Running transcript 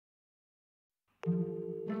So,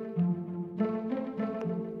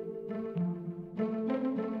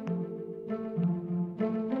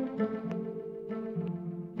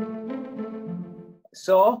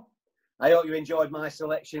 I hope you enjoyed my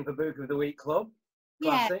selection for Book of the Week Club.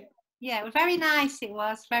 Classic. Yeah, very nice. It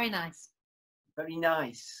was very nice. Very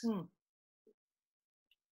nice.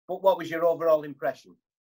 But what was your overall impression?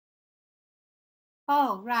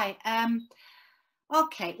 Oh, right.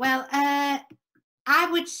 Okay, well, I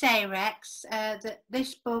would say, Rex, that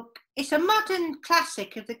this book is a modern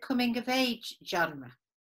classic of the coming-of-age genre.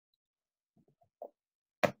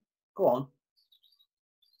 Go on.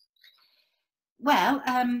 Well,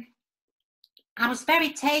 I was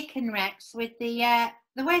very taken, Rex, with the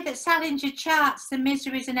way that Salinger charts the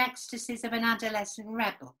miseries and ecstasies of an adolescent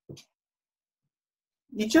rebel.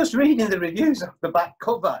 You're just reading the reviews off the back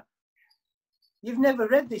cover. You've never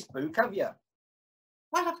read this book, have you?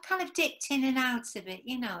 Well, I've kind of dipped in and out of it,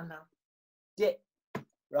 you know, love.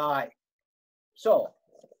 Right. So,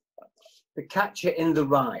 The Catcher in the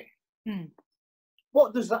Rye.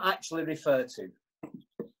 What does that actually refer to?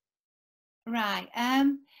 Right.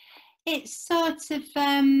 It's sort of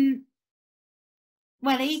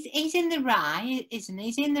well, he's in the rye, isn't he?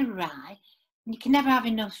 He's in the rye. You can never have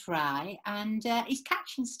enough rye, and he's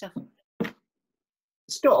catching stuff.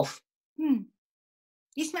 Stuff?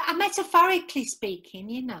 He's metaphorically speaking,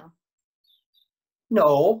 you know.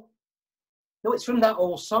 No, it's from that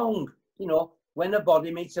old song. You know, when a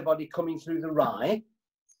body meets a body coming through the rye.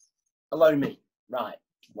 Allow me. Right.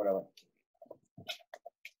 Whatever.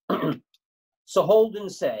 So Holden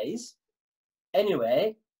says,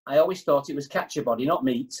 anyway, I always thought it was catch a body, not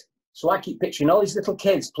meat. So I keep picturing all these little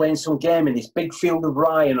kids playing some game in this big field of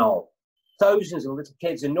rye and all. Thousands of little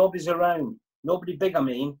kids and nobody's around. Nobody big, I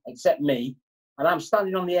mean, except me. And I'm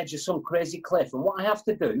standing on the edge of some crazy cliff. And what I have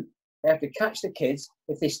to do, I have to catch the kids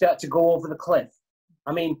if they start to go over the cliff.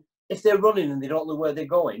 I mean, if they're running and they don't know where they're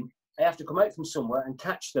going, I have to come out from somewhere and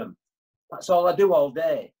catch them. That's all I do all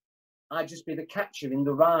day. I just be the catcher in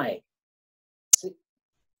the rye.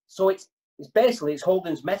 So it's basically, it's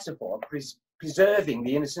Holden's metaphor, preserving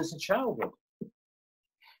the innocence of childhood.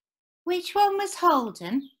 Which one was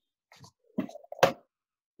Holden?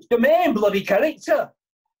 It's the main bloody character.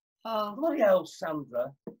 Oh. Bloody hell,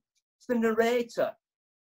 Sandra. It's the narrator.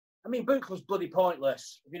 I mean, book was bloody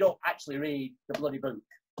pointless if you don't actually read the bloody book.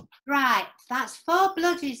 Right, that's 4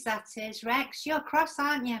 bloodies, that is, Rex. You're cross,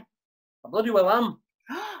 aren't you? I bloody well am.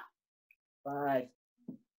 5.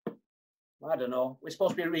 I don't know. We're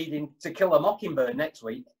supposed to be reading To Kill a Mockingbird next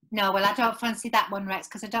week. No, well, I don't fancy that one, Rex,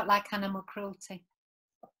 because I don't like animal cruelty.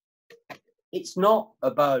 It's not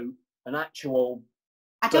about an actual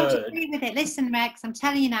I don't agree with it. Listen, Rex, I'm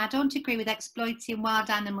telling you now, I don't agree with exploiting wild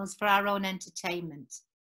animals for our own entertainment.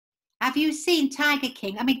 Have you seen Tiger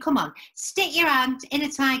King? I mean, come on. Stick your hand in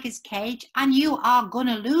a tiger's cage and you are going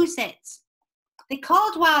to lose it. They're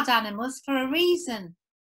called wild animals for a reason.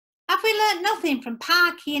 Have we learnt nothing from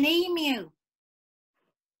Parky and Emu?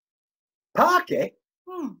 Parky?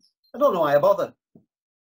 I don't know why I bother.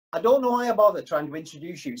 I don't know why I bother trying to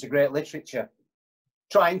introduce you to great literature.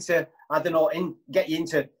 Trying to, I don't know, get you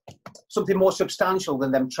into something more substantial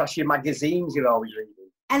than them trashy magazines you're always reading.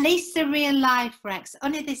 At least the real life, Rex.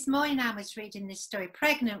 Only this morning I was reading this story,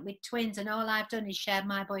 pregnant with twins, and all I've done is share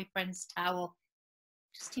my boyfriend's towel.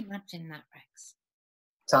 Just imagine that, Rex.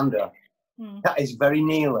 Sandra, that is very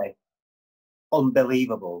nearly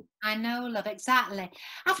unbelievable. I know, love, exactly.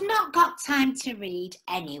 I've not got time to read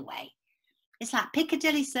anyway. It's like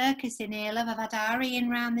Piccadilly Circus in here, love. I've had Harry in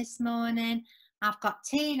round this morning. I've got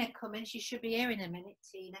Tina coming. She should be here in a minute,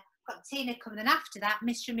 Tina. I've got Tina coming. And after that,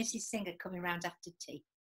 Mr. and Mrs. Singer coming round after tea.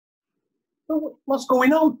 What's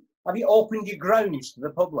going on? Have you opened your grounds to the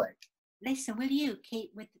public? Listen, will you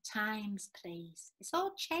keep with the times, please? It's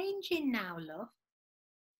all changing now, love.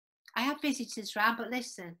 I have visitors round, but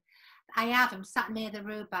listen, I'm sat near the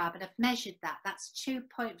rhubarb and I've measured that. That's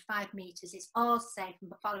 2.5 metres. It's all safe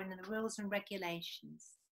and following the rules and regulations.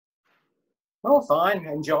 Oh, fine.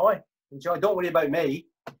 Enjoy. Don't worry about me.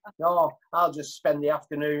 No, I'll just spend the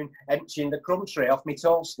afternoon emptying the crumb tray off my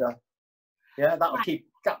toaster. Yeah, that'll keep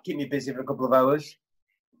me busy for a couple of hours.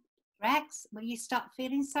 Rex, will you stop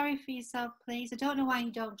feeling sorry for yourself, please? I don't know why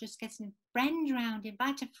you don't just get a friend round.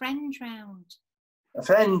 Invite a friend round. A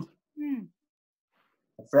friend?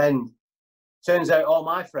 A friend. Turns out all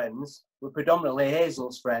my friends were predominantly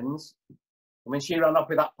Hazel's friends. And when she ran off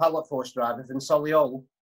with that pallet force driver from Solihull,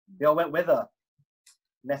 they all went with her,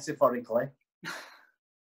 metaphorically.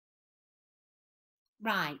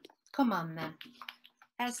 Right, come on then.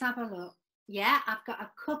 Let's have a look. Yeah, I've got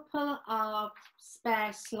a couple of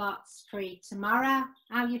spare slots free tomorrow.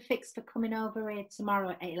 How are you fixed for coming over here tomorrow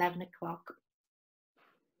at 11 o'clock?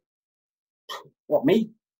 What, me?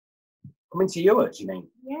 Coming to yours, you mean?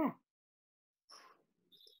 Yeah.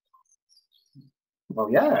 Well,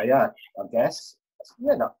 yeah, I guess.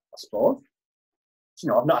 Yeah, no, I suppose. You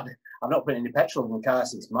know, I've not put any petrol in the car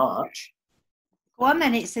since March. Go on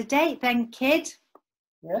then, it's a date then, kid.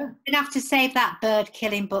 Yeah. You're gonna have to save that bird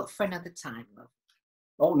killing book for another time, love.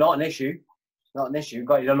 Oh, not an issue. Not an issue.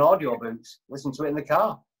 Got it on audio books. Listen to it in the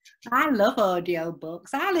car. I love audio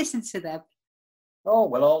books. I listen to them. Oh,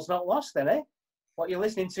 well, all's not lost then, eh? What are you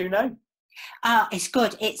listening to now? Oh, it's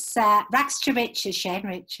good. It's Rags to Riches, Shane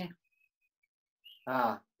Richer.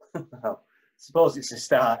 Ah, suppose it's a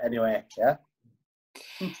start anyway, yeah?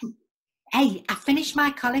 Hey, I finished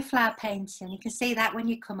my cauliflower painting. You can see that when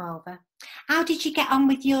you come over. How did you get on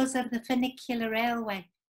with yours of the funicular railway?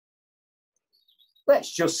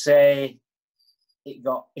 Let's just say it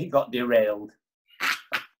got derailed.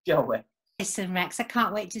 Shall we? Listen, Rex, I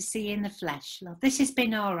can't wait to see you in the flesh, love. This has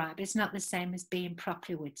been all right, but it's not the same as being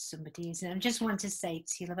properly with somebody, is it? I just want to say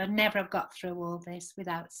to you, love, I'd never have got through all this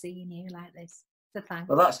without seeing you like this. So thanks.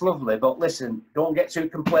 Well, that's lovely, but listen, don't get too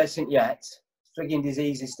complacent yet. Frigging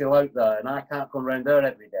disease is still out there, and I can't come round there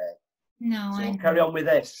every day. No, So I know. carry on with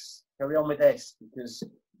this. Carry on with this, because,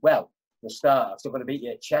 well, for a start, I've still got to beat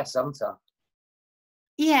you at chess, haven't I?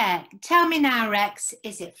 Yeah, tell me now, Rex,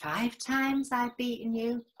 is it 5 times I've beaten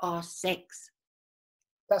you or 6?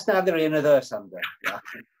 That's neither here nor there, Sandra.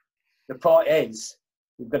 The point is,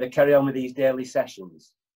 we've got to carry on with these daily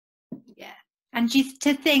sessions. Yeah. And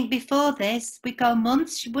to think before this, we'd go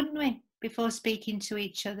months, wouldn't we, before speaking to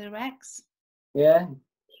each other, Rex? Yeah,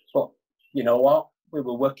 but you know what? We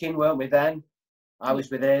were working, weren't we then? I was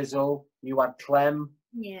with Hazel, you had Clem.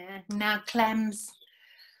 Yeah, now Clem's,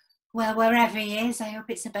 well, wherever he is, I hope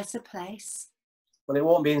it's a better place. Well, it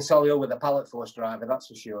won't be in Solihull with a pallet force driver, that's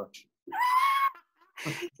for sure.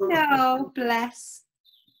 No, bless.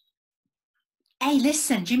 Hey,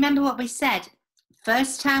 listen, do you remember what we said?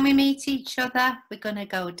 First time we meet each other, we're going to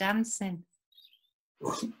go dancing.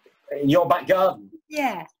 In your back garden?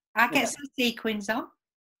 Yeah, I'll get some sequins on.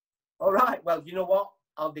 All right, well, you know what?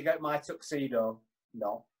 I'll dig out my tuxedo.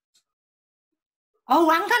 No. Oh,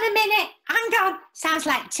 hang on a minute. Hang on. Sounds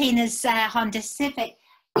like Tina's Honda Civic.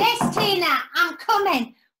 Yes, Tina, I'm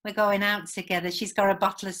coming. We're going out together. She's got a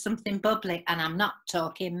bottle of something bubbly, and I'm not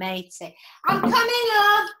talking matey. I'm coming,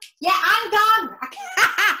 love. Yeah, I'm gone.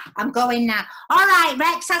 I'm going now. All right,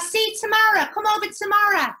 Rex, I'll see you tomorrow. Come over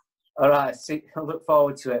tomorrow. All right, see, I look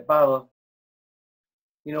forward to it. Bye, love.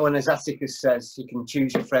 You know, when as Atticus says, you can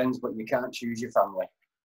choose your friends, but you can't choose your family.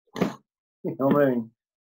 You know what I mean?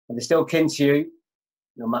 And they're still kin to you,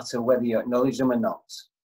 no matter whether you acknowledge them or not.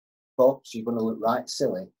 But you're going to look right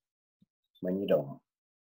silly when you don't.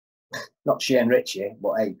 Not Shane Ritchie,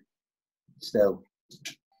 but hey, still.